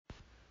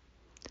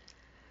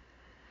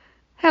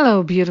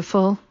Hello,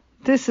 beautiful.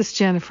 This is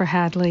Jennifer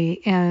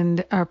Hadley,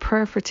 and our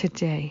prayer for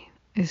today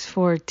is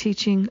for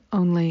teaching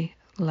only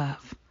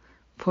love.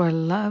 For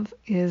love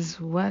is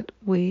what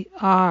we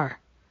are.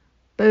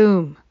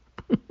 Boom.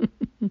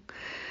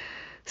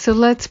 So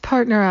let's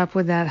partner up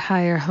with that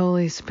higher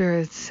Holy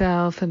Spirit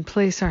self and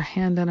place our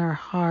hand on our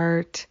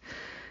heart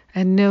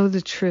and know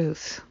the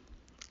truth.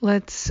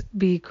 Let's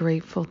be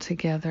grateful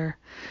together.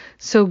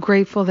 So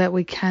grateful that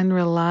we can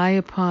rely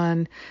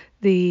upon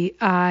the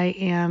I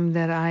am,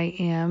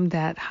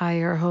 that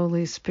higher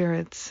Holy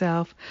Spirit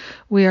self.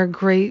 We are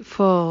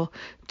grateful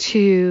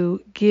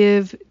to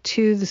give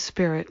to the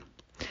Spirit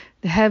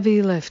the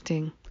heavy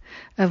lifting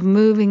of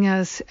moving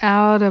us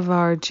out of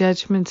our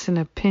judgments and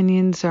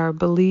opinions, our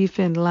belief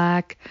in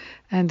lack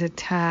and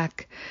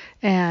attack,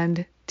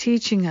 and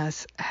teaching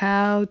us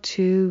how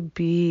to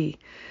be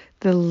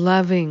the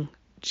loving,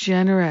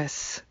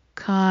 generous,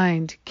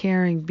 kind,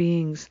 caring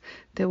beings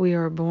that we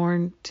are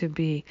born to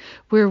be.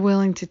 We're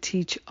willing to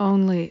teach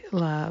only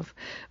love.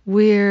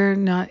 We're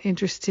not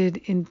interested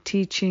in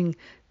teaching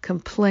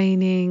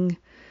complaining,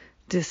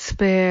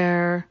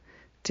 despair,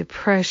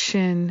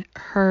 depression,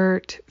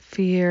 hurt,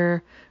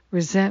 fear,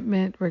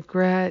 resentment,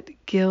 regret,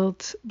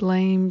 guilt,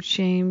 blame,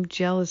 shame,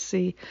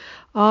 jealousy,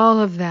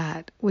 all of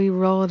that. We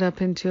roll it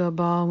up into a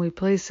ball and we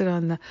place it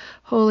on the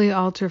holy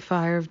altar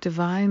fire of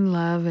divine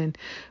love, and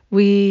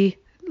we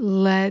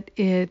let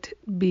it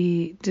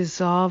be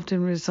dissolved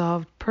and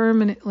resolved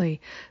permanently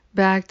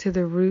back to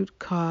the root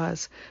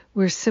cause.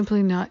 We're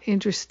simply not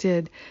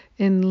interested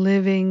in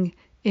living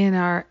in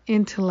our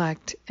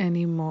intellect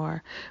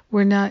anymore.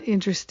 We're not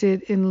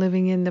interested in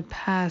living in the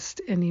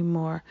past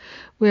anymore.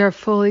 We are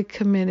fully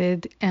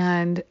committed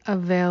and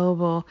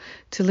available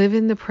to live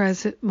in the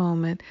present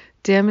moment,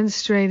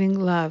 demonstrating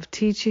love,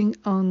 teaching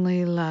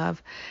only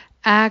love,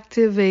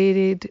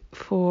 activated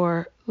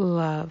for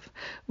love.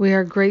 We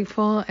are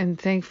grateful and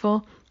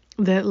thankful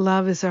that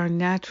love is our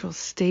natural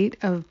state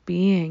of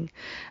being.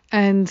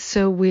 And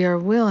so we are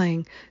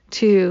willing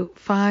to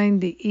find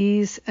the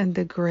ease and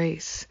the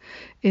grace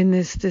in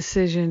this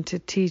decision to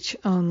teach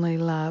only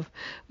love.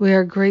 We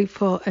are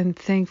grateful and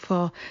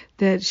thankful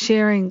that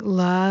sharing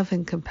love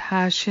and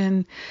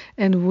compassion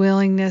and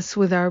willingness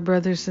with our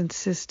brothers and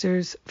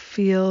sisters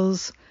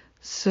feels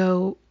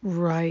so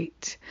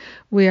right.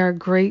 We are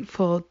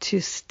grateful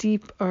to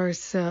steep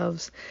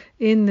ourselves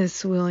in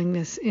this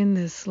willingness, in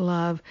this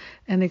love,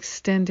 and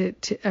extend it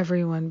to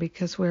everyone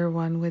because we're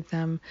one with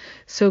them.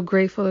 So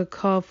grateful to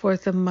call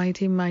forth a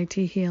mighty,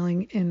 mighty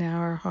healing in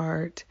our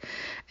heart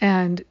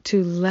and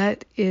to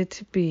let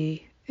it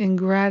be. In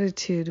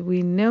gratitude,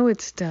 we know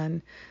it's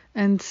done,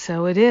 and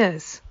so it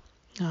is.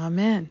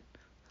 Amen.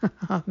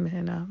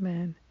 Amen,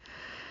 amen.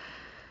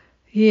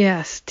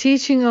 Yes,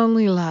 teaching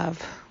only love.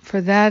 For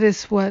that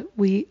is what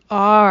we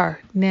are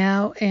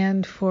now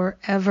and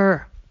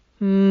forever.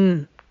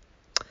 Yes,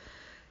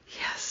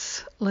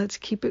 let's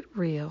keep it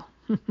real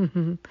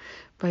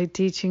by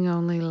teaching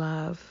only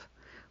love.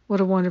 What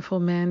a wonderful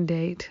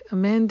mandate, a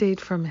mandate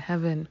from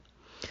heaven.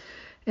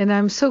 And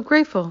I'm so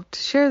grateful to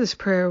share this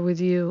prayer with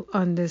you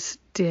on this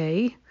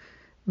day,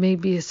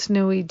 maybe a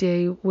snowy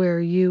day where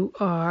you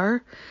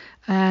are.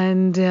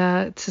 And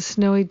it's a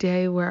snowy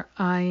day where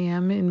I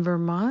am in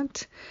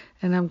Vermont.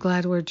 And I'm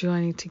glad we're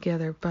joining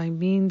together by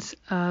means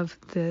of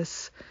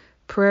this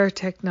prayer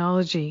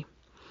technology.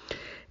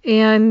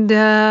 And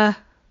that's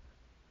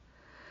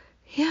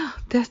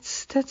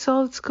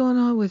all that's going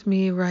on with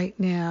me right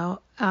now.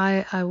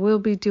 I will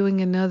be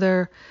doing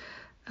another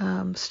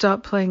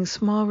Stop Playing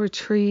Small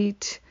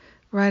retreat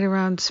right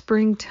around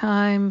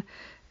springtime,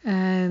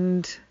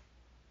 and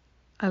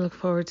I look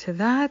forward to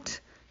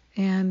that.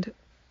 And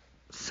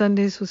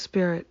Sundays with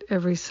Spirit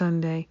every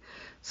Sunday.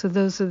 So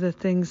those are the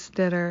things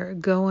that are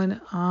going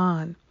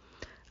on.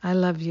 I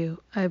love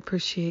you. I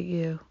appreciate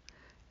you.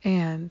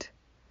 And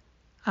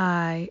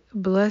I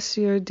bless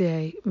your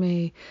day.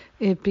 May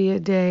it be a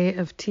day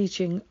of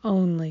teaching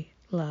only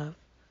love.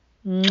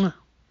 Mwah.